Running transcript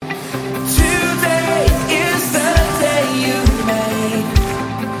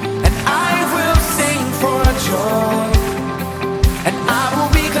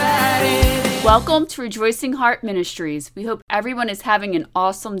Welcome to Rejoicing Heart Ministries. We hope everyone is having an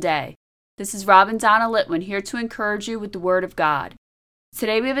awesome day. This is Robin Donna Litwin here to encourage you with the Word of God.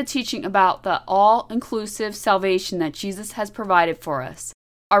 Today we have a teaching about the all-inclusive salvation that Jesus has provided for us.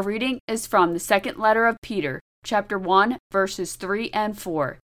 Our reading is from the second letter of Peter, chapter 1, verses 3 and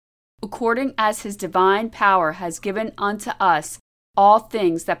 4. According as his divine power has given unto us all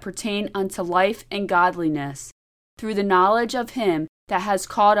things that pertain unto life and godliness, through the knowledge of him that has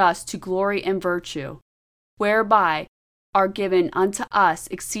called us to glory and virtue, whereby are given unto us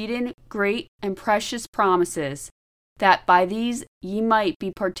exceeding great and precious promises, that by these ye might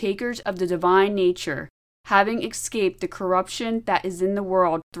be partakers of the divine nature, having escaped the corruption that is in the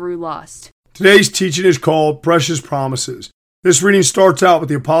world through lust. Today's teaching is called Precious Promises. This reading starts out with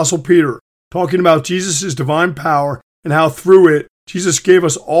the Apostle Peter talking about Jesus' divine power and how through it, Jesus gave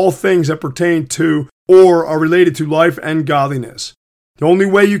us all things that pertain to or are related to life and godliness. The only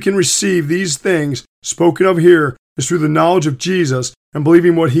way you can receive these things spoken of here is through the knowledge of Jesus and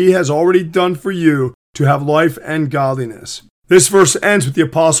believing what he has already done for you to have life and godliness. This verse ends with the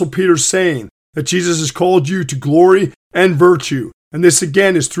Apostle Peter saying that Jesus has called you to glory and virtue, and this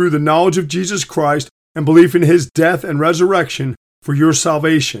again is through the knowledge of Jesus Christ and belief in his death and resurrection for your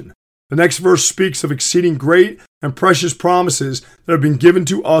salvation. The next verse speaks of exceeding great and precious promises that have been given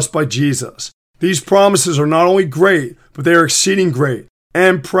to us by Jesus. These promises are not only great, but they are exceeding great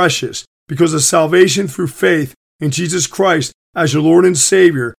and precious because the salvation through faith in Jesus Christ as your Lord and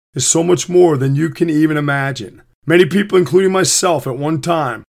Savior is so much more than you can even imagine. Many people, including myself at one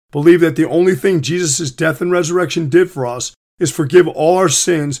time, believe that the only thing Jesus' death and resurrection did for us is forgive all our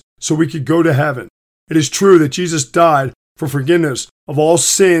sins so we could go to heaven. It is true that Jesus died for forgiveness of all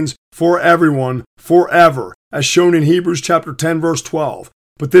sins for everyone forever, as shown in Hebrews chapter 10 verse 12.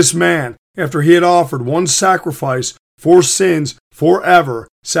 But this man, after he had offered one sacrifice for sins forever,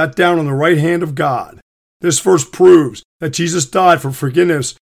 sat down on the right hand of God. This verse proves that Jesus died for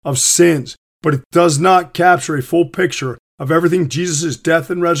forgiveness of sins, but it does not capture a full picture of everything Jesus' death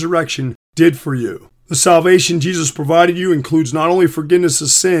and resurrection did for you. The salvation Jesus provided you includes not only forgiveness of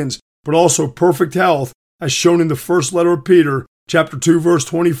sins, but also perfect health, as shown in the first letter of Peter, chapter 2, verse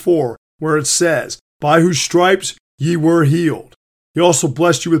 24, where it says, "By whose stripes ye were healed." He also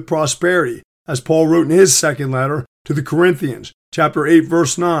blessed you with prosperity, as Paul wrote in his second letter to the Corinthians, chapter 8,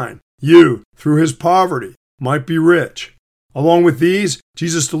 verse 9, "You, through his poverty, might be rich." Along with these,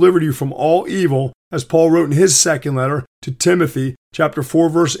 Jesus delivered you from all evil, as Paul wrote in his second letter to Timothy, chapter 4,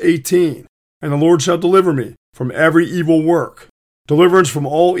 verse 18, "And the Lord shall deliver me from every evil work." Deliverance from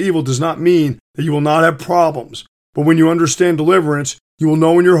all evil does not mean that you will not have problems, but when you understand deliverance, you will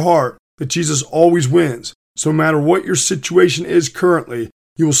know in your heart that Jesus always wins. So no matter what your situation is currently,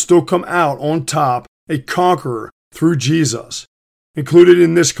 you will still come out on top, a conqueror through Jesus. Included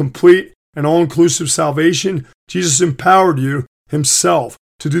in this complete and all-inclusive salvation, Jesus empowered you himself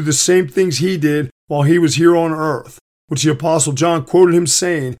to do the same things he did while he was here on earth, which the Apostle John quoted him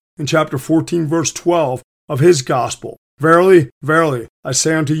saying in chapter 14, verse 12 of his gospel. "Verily, verily, I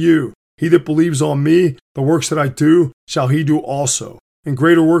say unto you, he that believes on me, the works that I do, shall he do also, and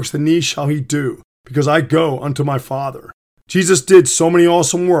greater works than these shall he do, because I go unto my Father." Jesus did so many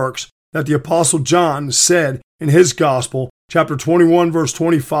awesome works that the Apostle John said in his gospel, chapter 21, verse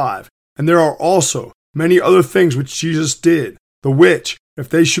 25, "And there are also many other things which Jesus did, the which, if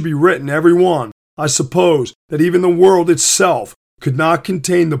they should be written every one, I suppose that even the world itself could not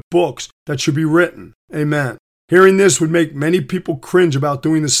contain the books that should be written." Amen. Hearing this would make many people cringe about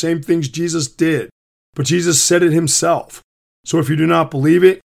doing the same things Jesus did, but Jesus said it himself. So if you do not believe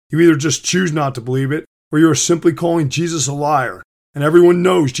it, you either just choose not to believe it, or you are simply calling Jesus a liar. And everyone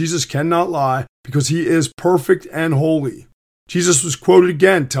knows Jesus cannot lie because he is perfect and holy. Jesus was quoted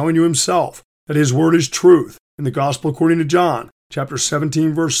again telling you himself that his word is truth in the Gospel according to John, chapter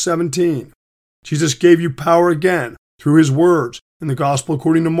 17, verse 17. Jesus gave you power again through his words in the Gospel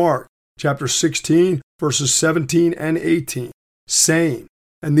according to Mark, chapter 16, verses 17 and 18, saying,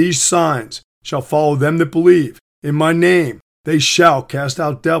 "And these signs shall follow them that believe. In my name they shall cast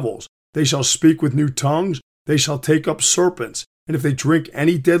out devils. They shall speak with new tongues. They shall take up serpents. And if they drink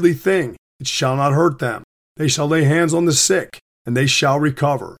any deadly thing, it shall not hurt them. They shall lay hands on the sick, and they shall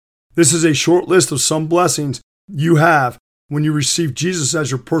recover." This is a short list of some blessings you have when you receive Jesus as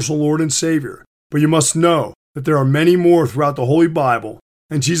your personal Lord and Savior. But you must know that there are many more throughout the Holy Bible,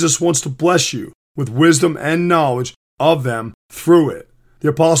 and Jesus wants to bless you with wisdom and knowledge of them through it. The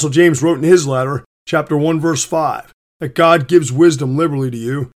Apostle James wrote in his letter, chapter 1, verse 5, that God gives wisdom liberally to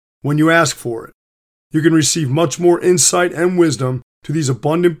you when you ask for it. You can receive much more insight and wisdom to these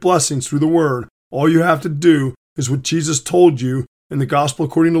abundant blessings through the Word. All you have to do is what Jesus told you in the Gospel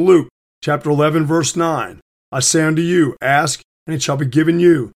according to Luke, Chapter 11, verse 9. I say unto you, ask, and it shall be given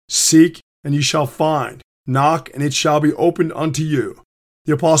you. Seek, and ye shall find. Knock, and it shall be opened unto you.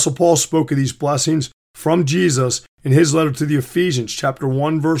 The Apostle Paul spoke of these blessings from Jesus in his letter to the Ephesians, chapter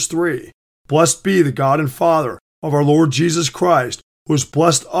 1, verse 3. Blessed be the God and Father of our Lord Jesus Christ, who has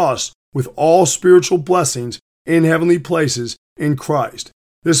blessed us with all spiritual blessings in heavenly places in Christ.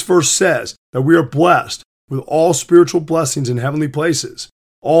 This verse says that we are blessed with all spiritual blessings in heavenly places.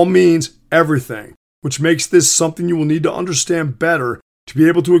 All means everything, which makes this something you will need to understand better to be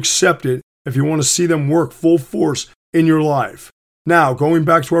able to accept it if you want to see them work full force in your life. Now, going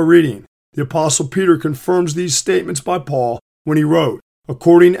back to our reading, the Apostle Peter confirms these statements by Paul when he wrote,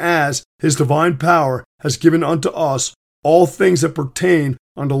 according as his divine power has given unto us all things that pertain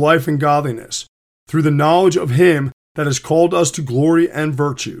unto life and godliness, through the knowledge of him that has called us to glory and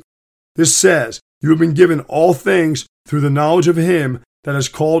virtue. This says, you have been given all things through the knowledge of him that has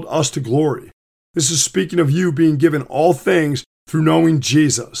called us to glory. This is speaking of you being given all things through knowing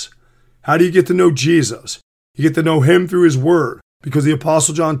Jesus. How do you get to know Jesus? You get to know him through his word, because the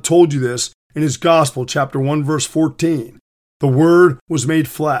Apostle John told you this in his Gospel, chapter 1, verse 14. The Word was made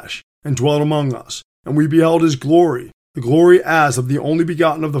flesh and dwelt among us, and we beheld his glory, the glory as of the only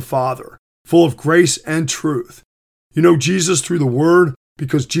begotten of the Father, full of grace and truth. You know Jesus through the Word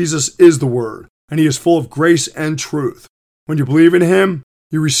because Jesus is the Word, and he is full of grace and truth. When you believe in him,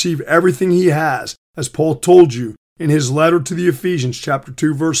 you receive everything he has, as Paul told you in his letter to the Ephesians, chapter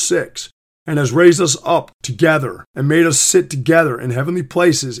 2, verse 6, and has raised us up together and made us sit together in heavenly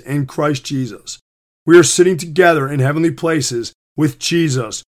places in Christ Jesus. We are sitting together in heavenly places with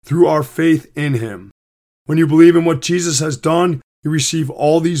Jesus through our faith in him. When you believe in what Jesus has done, you receive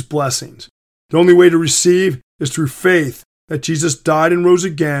all these blessings. The only way to receive is through faith that Jesus died and rose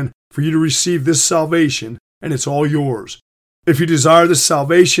again for you to receive this salvation, and it's all yours. If you desire this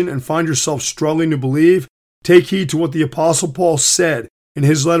salvation and find yourself struggling to believe, take heed to what the Apostle Paul said in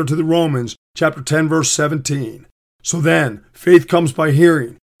his letter to the Romans, chapter 10, verse 17. So then, faith comes by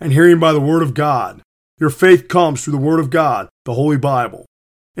hearing, and hearing by the Word of God. Your faith comes through the Word of God, the Holy Bible.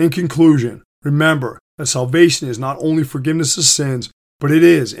 In conclusion, remember that salvation is not only forgiveness of sins, but it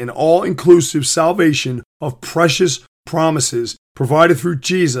is an all-inclusive salvation of precious promises provided through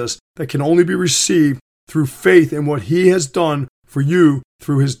Jesus that can only be received through faith in what he has done for you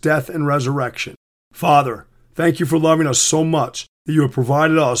through his death and resurrection. Father, thank you for loving us so much that you have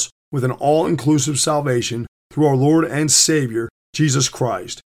provided us with an all-inclusive salvation through our Lord and Savior, Jesus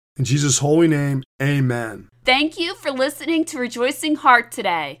Christ. In Jesus' holy name, amen. Thank you for listening to Rejoicing Heart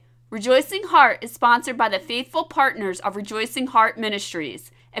today. Rejoicing Heart is sponsored by the faithful partners of Rejoicing Heart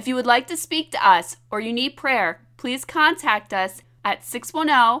Ministries. If you would like to speak to us or you need prayer, please contact us at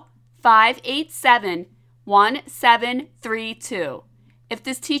 610-587-1732. If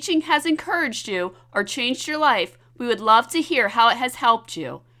this teaching has encouraged you or changed your life, we would love to hear how it has helped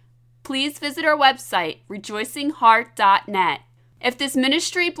you. Please visit our website, rejoicingheart.net. If this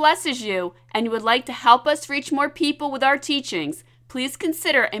ministry blesses you and you would like to help us reach more people with our teachings, please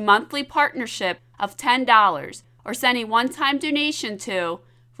consider a monthly partnership of $10 or send a one-time donation to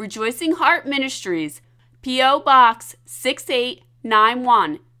Rejoicing Heart Ministries, P.O. Box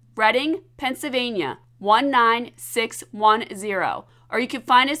 6891, Reading, Pennsylvania 19610, or you can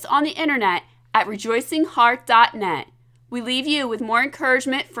find us on the internet at rejoicingheart.net. We leave you with more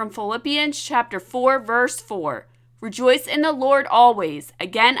encouragement from Philippians chapter 4, verse 4. Rejoice in the Lord always.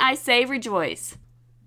 Again I say rejoice.